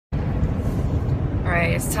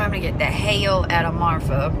Alright, it's time to get the hell out of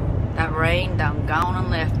Marfa. That rain done gone and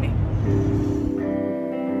left me.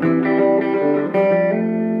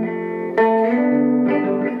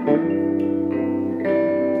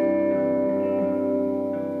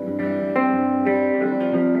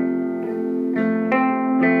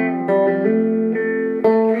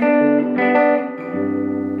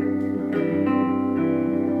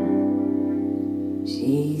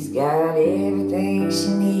 She's got everything she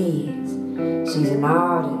needs. She's an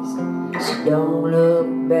artist, she don't look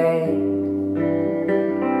back.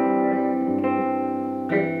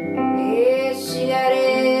 Yeah, she got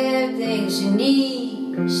everything she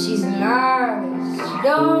needs. She's an artist, she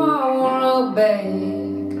don't look back.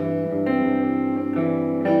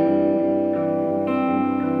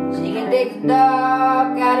 She can take the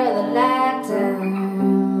dark out of the nighttime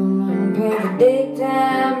and paint the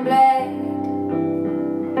daytime black.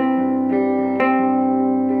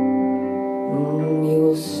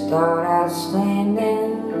 Start out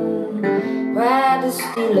standing, proud to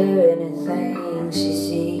steal her anything she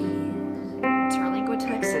sees. Terlingua,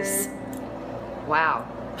 Texas. Wow.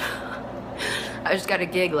 I just got a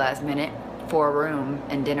gig last minute for a room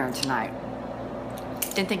and dinner tonight.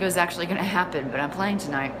 Didn't think it was actually going to happen, but I'm playing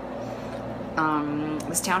tonight.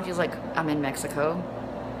 This town feels like I'm in Mexico.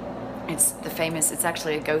 It's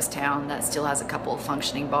actually a ghost town that still has a couple of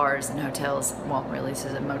functioning bars and hotels. Well, really, this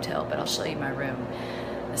is a motel, but I'll show you my room.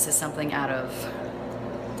 This is something out of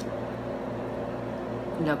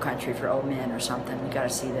No Country for Old Men or something. You gotta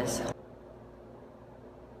see this.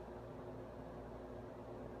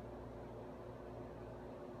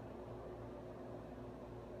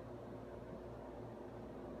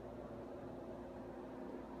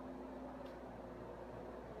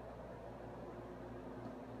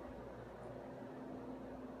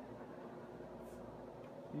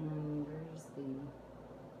 Where's the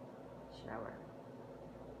shower?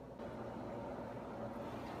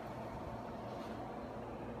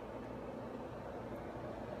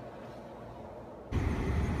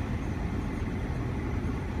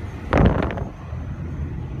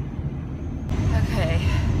 Okay.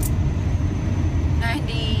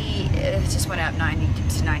 90, it just went up 90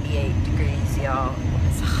 to 98 degrees, y'all.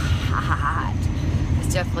 It's hot.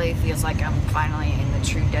 This definitely feels like I'm finally in the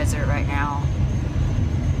true desert right now.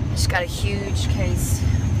 Just got a huge case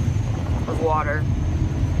of water.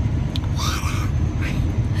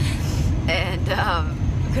 And I'm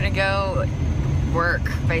gonna go work,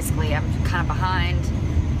 basically. I'm kind of behind.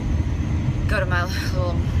 Go to my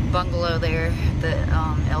little bungalow there at the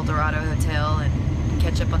El Dorado Hotel and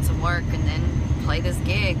catch up on some work and then play this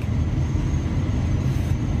gig.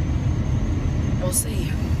 We'll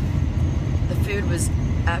see. The food was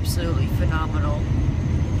absolutely phenomenal.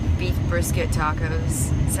 Beef brisket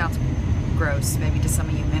tacos. Sounds gross maybe to some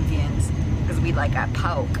of you Memphians because we like our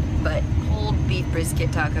pork, but whole beef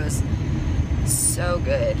brisket tacos, so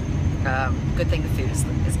good. Good thing the food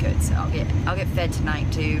is good, so I'll get fed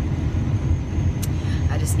tonight too.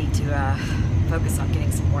 I just need to focus on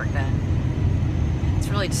getting some work done. It's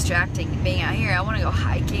really distracting being out here. I want to go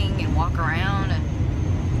hiking and walk around and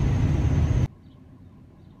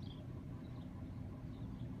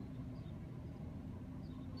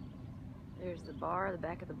there's the bar, the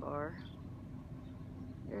back of the bar.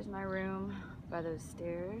 There's my room by those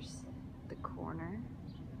stairs, the corner.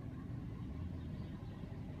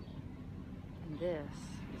 And this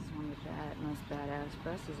is one of the most badass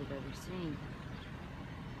buses I've ever seen.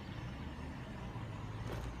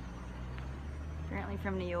 Apparently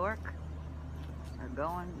from New York,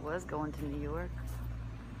 or was going to New York.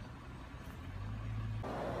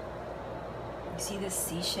 You see this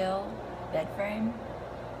seashell bed frame?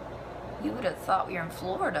 You would have thought we were in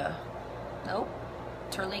Florida. Nope,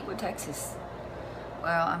 Terlingua, Texas.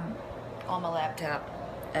 Well, I'm on my laptop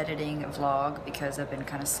editing a vlog because I've been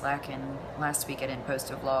kind of slacking. Last week I didn't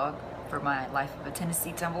post a vlog for my Life of a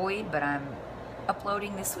Tennessee Tumbleweed, but I'm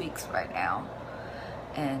uploading this week's right now.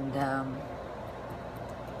 And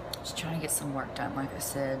just trying to get some work done, like I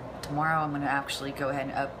said. Tomorrow I'm going to actually go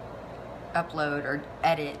ahead and upload or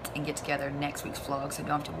edit and get together next week's vlog, so I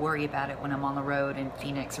don't have to worry about it when I'm on the road in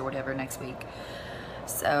Phoenix or whatever next week.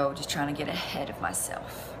 So just trying to get ahead of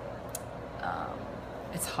myself.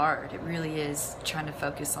 It's hard, it really is, trying to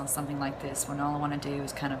focus on something like this when all I want to do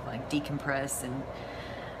is kind of like decompress and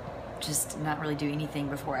just not really do anything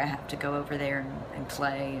before I have to go over there and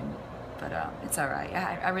play. But it's alright.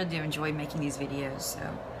 I really do enjoy making these videos. So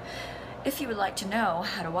if you would like to know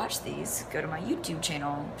how to watch these, go to my YouTube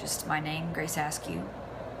channel. Just my name, Grace Askew,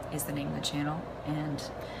 is the name of the channel. And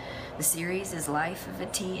the series is Life of a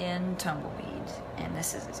TN Tumbleweed. And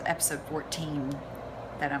this is episode 14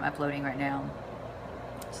 that I'm uploading right now.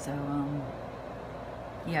 So,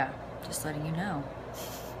 yeah, just letting you know.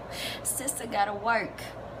 Sister gotta work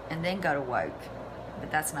and then go to work. But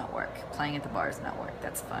that's not work. Playing at the bar is not work.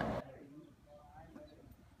 That's fun.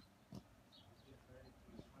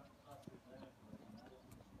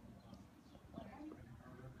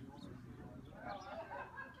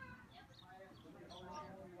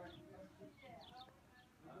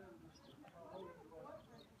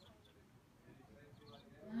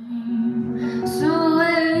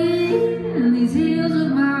 Somewhere in these hills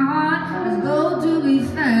of my heart, there's gold to be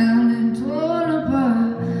found and torn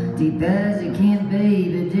apart. Deep as it can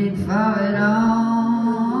be, but dig for it all.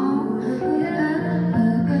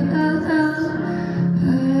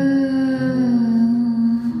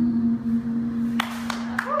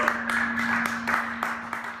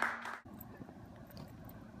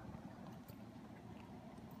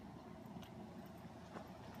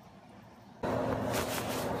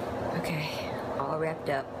 Okay, all wrapped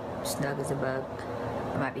up, snug as a bug.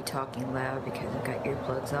 I might be talking loud because I've got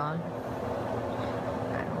earplugs on.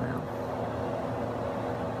 I don't know.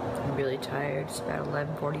 I'm really tired. It's about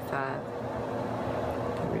 11:45.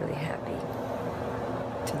 I'm really happy.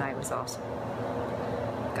 Tonight was awesome.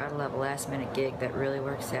 Got a last minute gig that really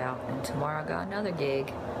works out. And tomorrow I got another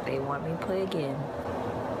gig. They want me to play again.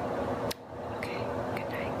 Okay, good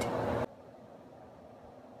night.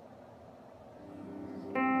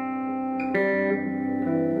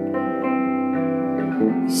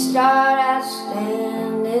 We start out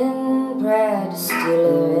standing proud to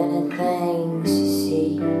steal her anything she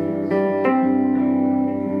sees.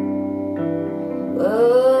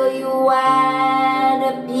 Oh, you wind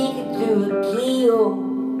up peeking through a keyhole,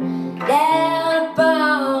 down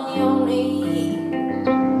upon your knees.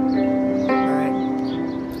 Alright,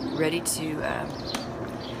 ready to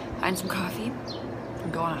find some coffee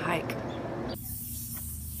and go on a hike.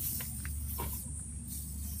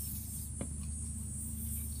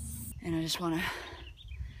 And I just want to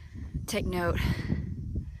take note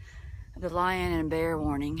of the lion and bear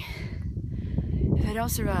warning. If I don't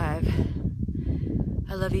survive,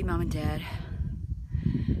 I love you, Mom and Dad.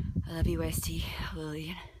 I love you, Westy,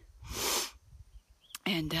 Lillian.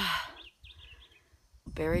 And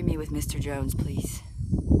bury me with Mr. Jones, please.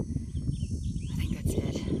 I think that's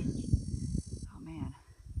it. Oh man,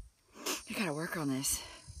 I gotta work on this.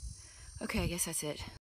 Okay, I guess that's it.